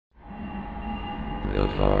the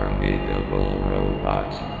formidable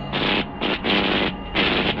robots.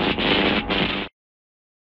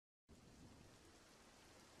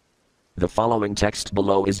 The following text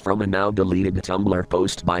below is from a now deleted Tumblr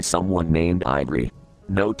post by someone named Ivory.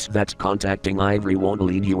 Note that contacting Ivory won't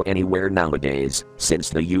lead you anywhere nowadays, since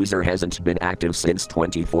the user hasn't been active since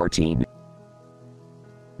 2014.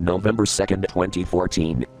 November 2nd,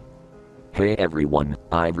 2014. Hey everyone,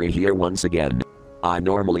 Ivory here once again. I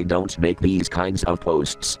normally don't make these kinds of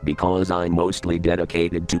posts because I'm mostly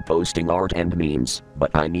dedicated to posting art and memes,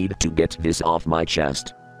 but I need to get this off my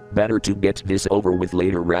chest. Better to get this over with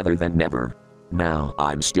later rather than never. Now,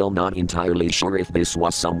 I'm still not entirely sure if this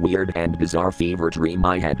was some weird and bizarre fever dream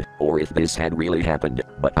I had, or if this had really happened,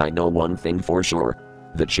 but I know one thing for sure.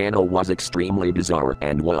 The channel was extremely bizarre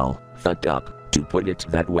and well, fucked up, to put it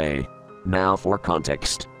that way. Now for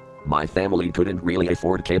context. My family couldn't really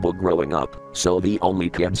afford cable growing up, so the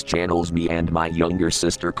only kids channels me and my younger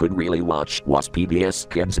sister could really watch was PBS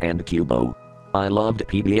Kids and Cubo. I loved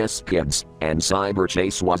PBS Kids, and Cyber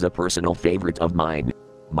Chase was a personal favorite of mine.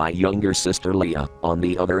 My younger sister Leah, on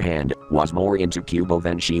the other hand, was more into Cubo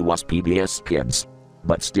than she was PBS Kids.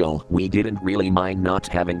 But still, we didn't really mind not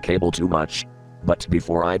having cable too much. But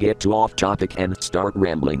before I get too off topic and start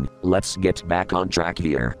rambling, let's get back on track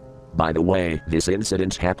here. By the way, this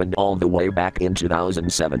incident happened all the way back in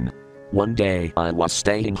 2007. One day, I was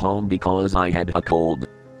staying home because I had a cold.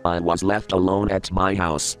 I was left alone at my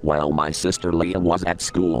house while my sister Leah was at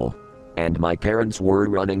school. And my parents were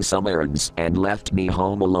running some errands and left me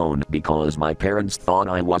home alone because my parents thought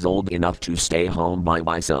I was old enough to stay home by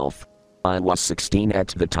myself. I was 16 at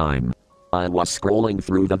the time. I was scrolling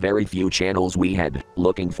through the very few channels we had,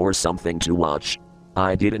 looking for something to watch.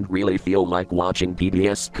 I didn't really feel like watching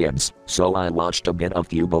PBS Kids, so I watched a bit of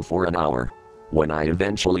Cubo for an hour. When I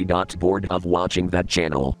eventually got bored of watching that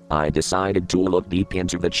channel, I decided to look deep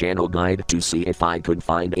into the channel guide to see if I could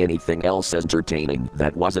find anything else entertaining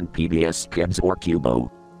that wasn't PBS Kids or Cubo.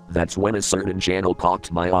 That's when a certain channel caught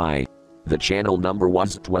my eye. The channel number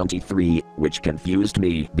was 23, which confused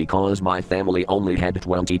me because my family only had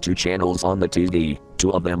 22 channels on the TV,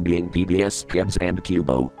 2 of them being PBS Kids and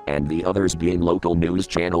Cubo, and the others being local news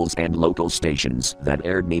channels and local stations that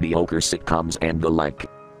aired mediocre sitcoms and the like.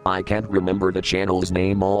 I can't remember the channel's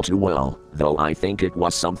name all too well, though I think it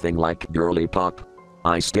was something like GRLY-POP.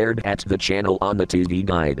 I stared at the channel on the TV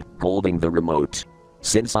guide, holding the remote.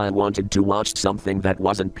 Since I wanted to watch something that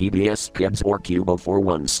wasn't PBS Kids or Cubo for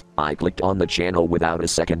once, I clicked on the channel without a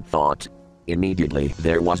second thought. Immediately,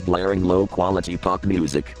 there was blaring low-quality pop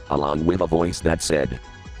music, along with a voice that said,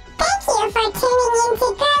 "Thank you for tuning in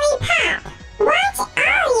to GRLY-POP. Watch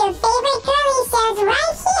all your favorite girly shows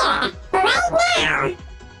right here, right now."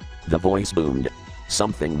 The voice boomed.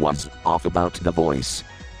 Something was off about the voice.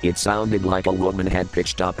 It sounded like a woman had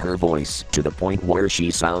pitched up her voice to the point where she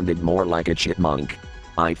sounded more like a chipmunk.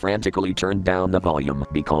 I frantically turned down the volume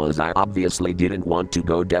because I obviously didn't want to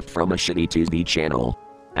go deaf from a shitty TV channel.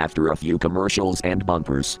 After a few commercials and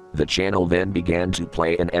bumpers, the channel then began to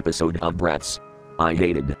play an episode of Bratz. I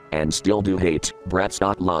hated, and still do hate, Bratz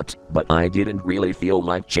a lot, but I didn't really feel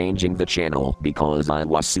like changing the channel because I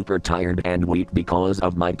was super tired and weak because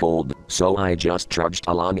of my cold, so I just trudged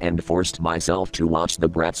along and forced myself to watch the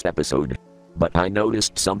Bratz episode. But I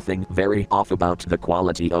noticed something very off about the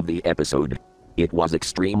quality of the episode. It was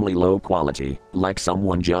extremely low quality, like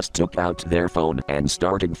someone just took out their phone and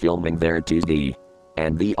started filming their TV.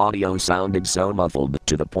 And the audio sounded so muffled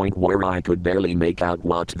to the point where I could barely make out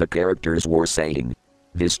what the characters were saying.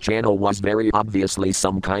 This channel was very obviously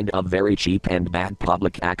some kind of very cheap and bad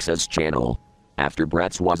public access channel. After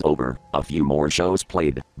Bratz was over, a few more shows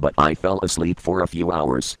played, but I fell asleep for a few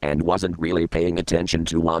hours and wasn't really paying attention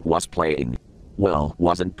to what was playing. Well,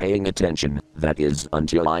 wasn't paying attention, that is,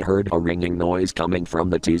 until I heard a ringing noise coming from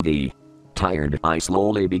the TV. Tired, I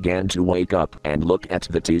slowly began to wake up and look at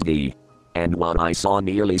the TV. And what I saw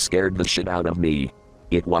nearly scared the shit out of me.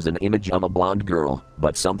 It was an image of a blonde girl,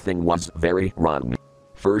 but something was very wrong.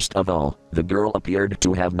 First of all, the girl appeared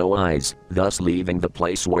to have no eyes, thus leaving the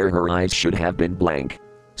place where her eyes should have been blank.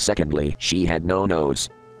 Secondly, she had no nose.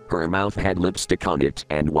 Her mouth had lipstick on it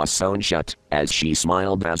and was sewn shut, as she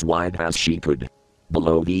smiled as wide as she could.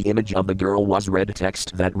 Below the image of the girl was red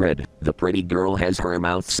text that read, "The pretty girl has her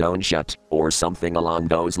mouth sewn shut," or something along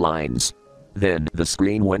those lines. Then the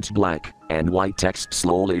screen went black, and white text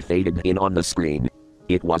slowly faded in on the screen.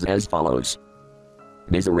 It was as follows.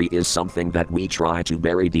 Misery is something that we try to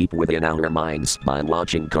bury deep within our minds by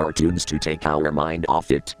watching cartoons to take our mind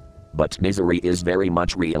off it. But misery is very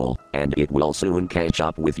much real, and it will soon catch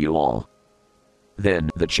up with you all. Then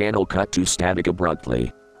the channel cut to static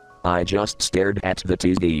abruptly. I just stared at the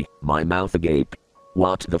TV, my mouth agape.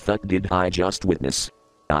 What the fuck did I just witness?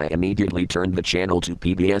 I immediately turned the channel to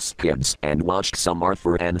PBS Kids and watched some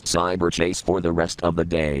Arthur and Cyber Chase for the rest of the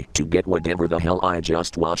day to get whatever the hell I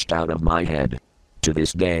just watched out of my head. To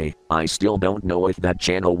this day, I still don't know if that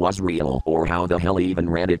channel was real or how the hell even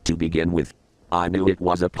ran it to begin with. I knew it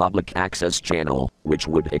was a public access channel, which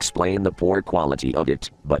would explain the poor quality of it,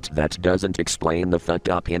 but that doesn't explain the fucked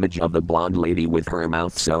up image of the blonde lady with her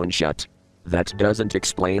mouth sewn shut. That doesn't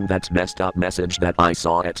explain that messed up message that I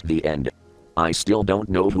saw at the end. I still don't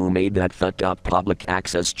know who made that fucked up public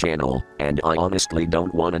access channel, and I honestly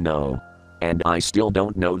don't wanna know. And I still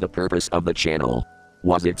don't know the purpose of the channel.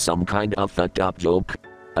 Was it some kind of fucked up joke?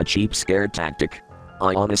 A cheap scare tactic?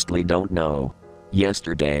 I honestly don't know.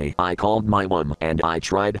 Yesterday I called my mom and I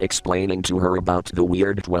tried explaining to her about the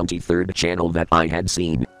weird 23rd channel that I had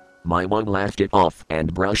seen. My mom laughed it off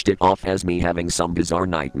and brushed it off as me having some bizarre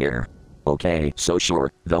nightmare. Okay, so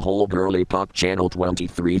sure, the whole GRLY-POP channel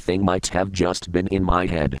 23 thing might have just been in my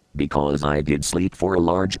head, because I did sleep for a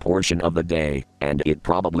large portion of the day, and it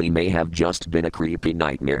probably may have just been a creepy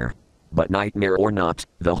nightmare. But nightmare or not,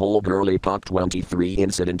 the whole GRLY-POP 23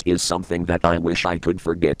 incident is something that I wish I could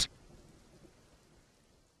forget.